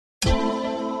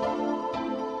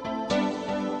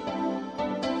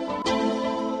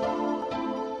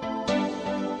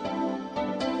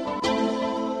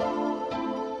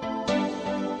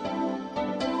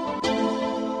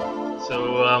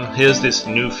here's this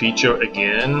new feature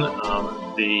again,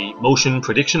 the motion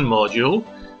prediction module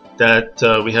that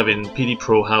we have in PD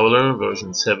Pro Howler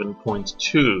version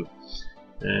 7.2.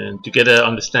 And to get an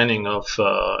understanding of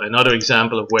another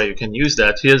example of where you can use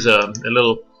that, here's a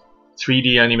little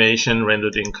 3D animation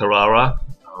rendered in Carrara.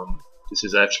 This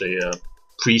is actually a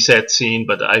preset scene,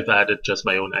 but I've added just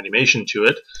my own animation to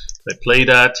it. I play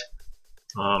that.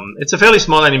 It's a fairly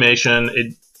small animation.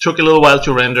 It took a little while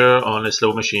to render on a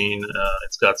slow machine.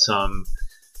 It's got some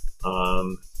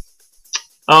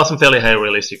fairly high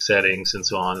realistic settings and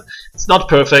so on. It's not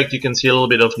perfect. You can see a little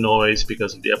bit of noise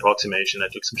because of the approximation. I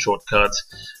took some shortcuts.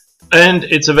 And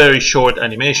it's a very short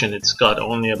animation. It's got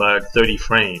only about 30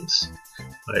 frames.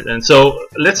 Right? And so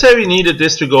let's say we needed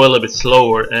this to go a little bit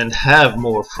slower and have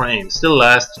more frames, still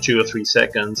last 2 or 3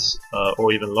 seconds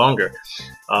or even longer.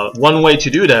 One way to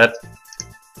do that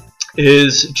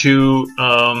is to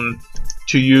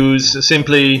use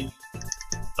simply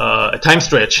a time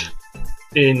stretch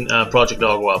in Project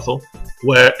Dog Waffle,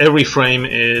 where every frame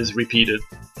is repeated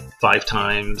 5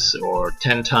 times or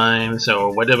 10 times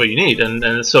or whatever you need,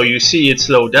 and so you see it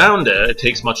slow down there. It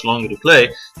takes much longer to play,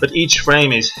 but each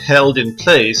frame is held in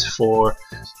place for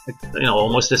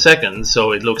almost a second,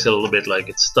 so it looks a little bit like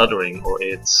it's stuttering or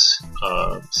it's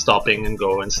stopping and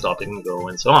go and stopping and go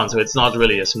and so on. So it's not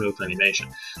really a smooth animation,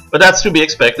 but that's to be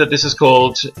expected. This is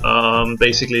called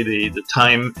basically the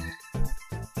time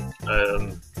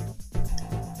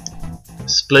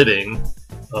splitting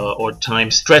or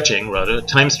time stretching, rather,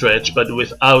 time stretch, but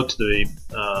without the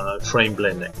frame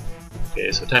blending.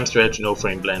 Okay, so time stretch, no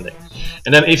frame blending.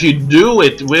 And then if you do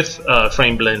it with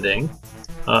frame blending,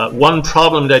 one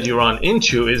problem that you run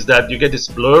into is that you get this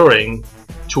blurring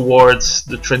towards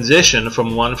the transition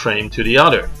from one frame to the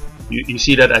other. You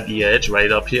see that at the edge,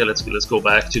 right up here. Let's go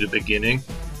back to the beginning.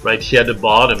 Right here at the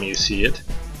bottom, you see it.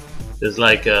 There's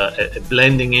like a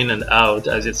blending in and out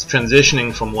as it's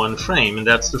transitioning from one frame, and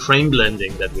that's the frame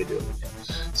blending that we're doing.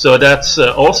 So that's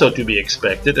also to be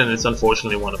expected, and it's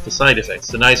unfortunately one of the side effects.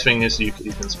 The nice thing is you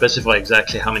can specify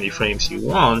exactly how many frames you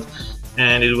want,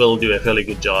 and it will do a fairly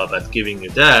good job at giving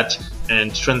you that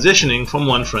and transitioning from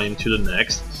one frame to the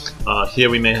next. Here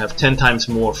we may have 10 times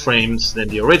more frames than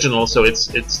the original, so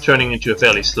it's turning into a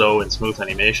fairly slow and smooth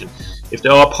animation. If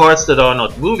there are parts that are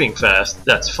not moving fast,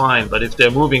 that's fine, but if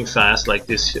they're moving fast, like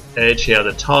this edge here at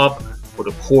the top or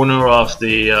the corner of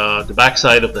the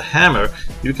backside of the hammer,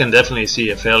 you can definitely see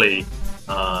a fairly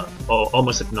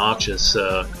almost obnoxious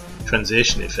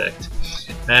transition effect.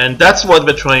 And that's what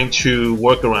we're trying to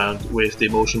work around with the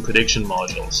motion prediction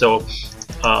module. So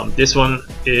this one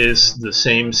is the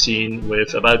same scene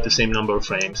with about the same number of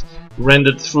frames,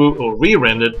 rendered through or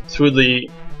re-rendered through the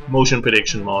motion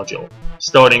prediction module,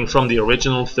 starting from the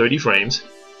original 30 frames.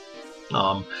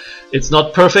 It's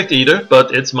not perfect either,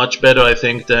 but it's much better, I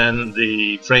think, than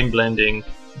the frame blending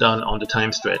done on the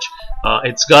time stretch.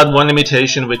 It's got one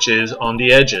limitation, which is on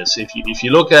the edges. If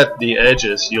you look at the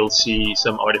edges, you'll see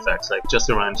some artifacts like just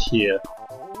around here.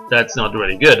 That's not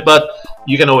really good, but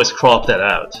you can always crop that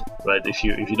out, right? If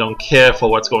you don't care for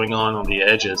what's going on the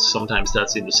edges, sometimes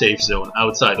that's in the safe zone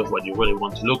outside of what you really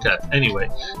want to look at. Anyway,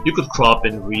 you could crop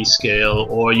and rescale,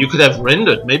 or you could have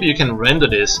rendered. Maybe you can render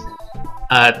this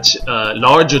at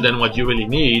larger than what you really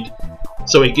need,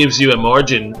 so it gives you a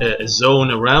margin, a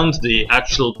zone around the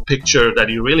actual picture that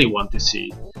you really want to see.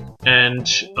 And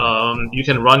you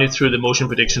can run it through the motion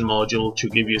prediction module to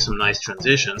give you some nice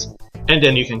transitions, and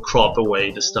then you can crop away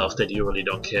the stuff that you really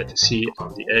don't care to see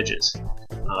on the edges.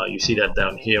 You see that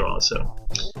down here also.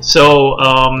 So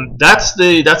that's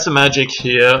the magic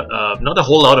here. Not a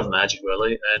whole lot of magic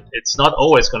really, and it's not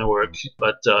always going to work,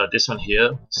 but this one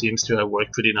here seems to have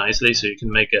worked pretty nicely, so you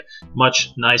can make a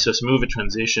much nicer, smoother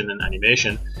transition and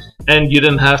animation, and you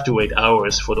didn't have to wait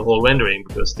hours for the whole rendering,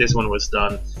 because this one was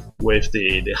done with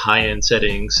the high-end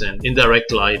settings and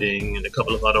indirect lighting and a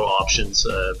couple of other options,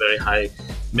 very high,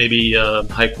 maybe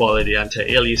high quality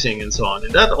anti-aliasing and so on,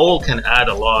 and that all can add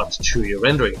a lot to your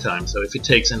rendering time. So if it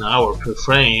takes an hour per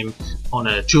frame on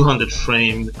a 200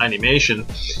 frame animation,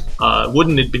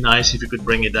 wouldn't it be nice if you could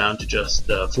bring it down to just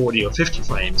 40 or 50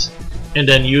 frames, and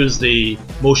then use the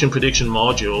motion prediction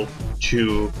module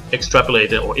to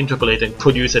extrapolate or interpolate and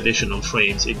produce additional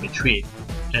frames in between.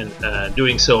 And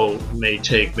doing so may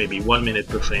take maybe 1 minute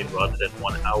per frame rather than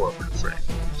 1 hour per frame.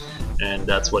 And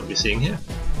that's what we're seeing here.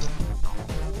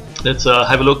 Let's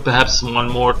have a look perhaps one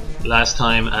more last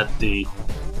time at the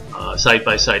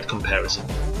side-by-side comparison.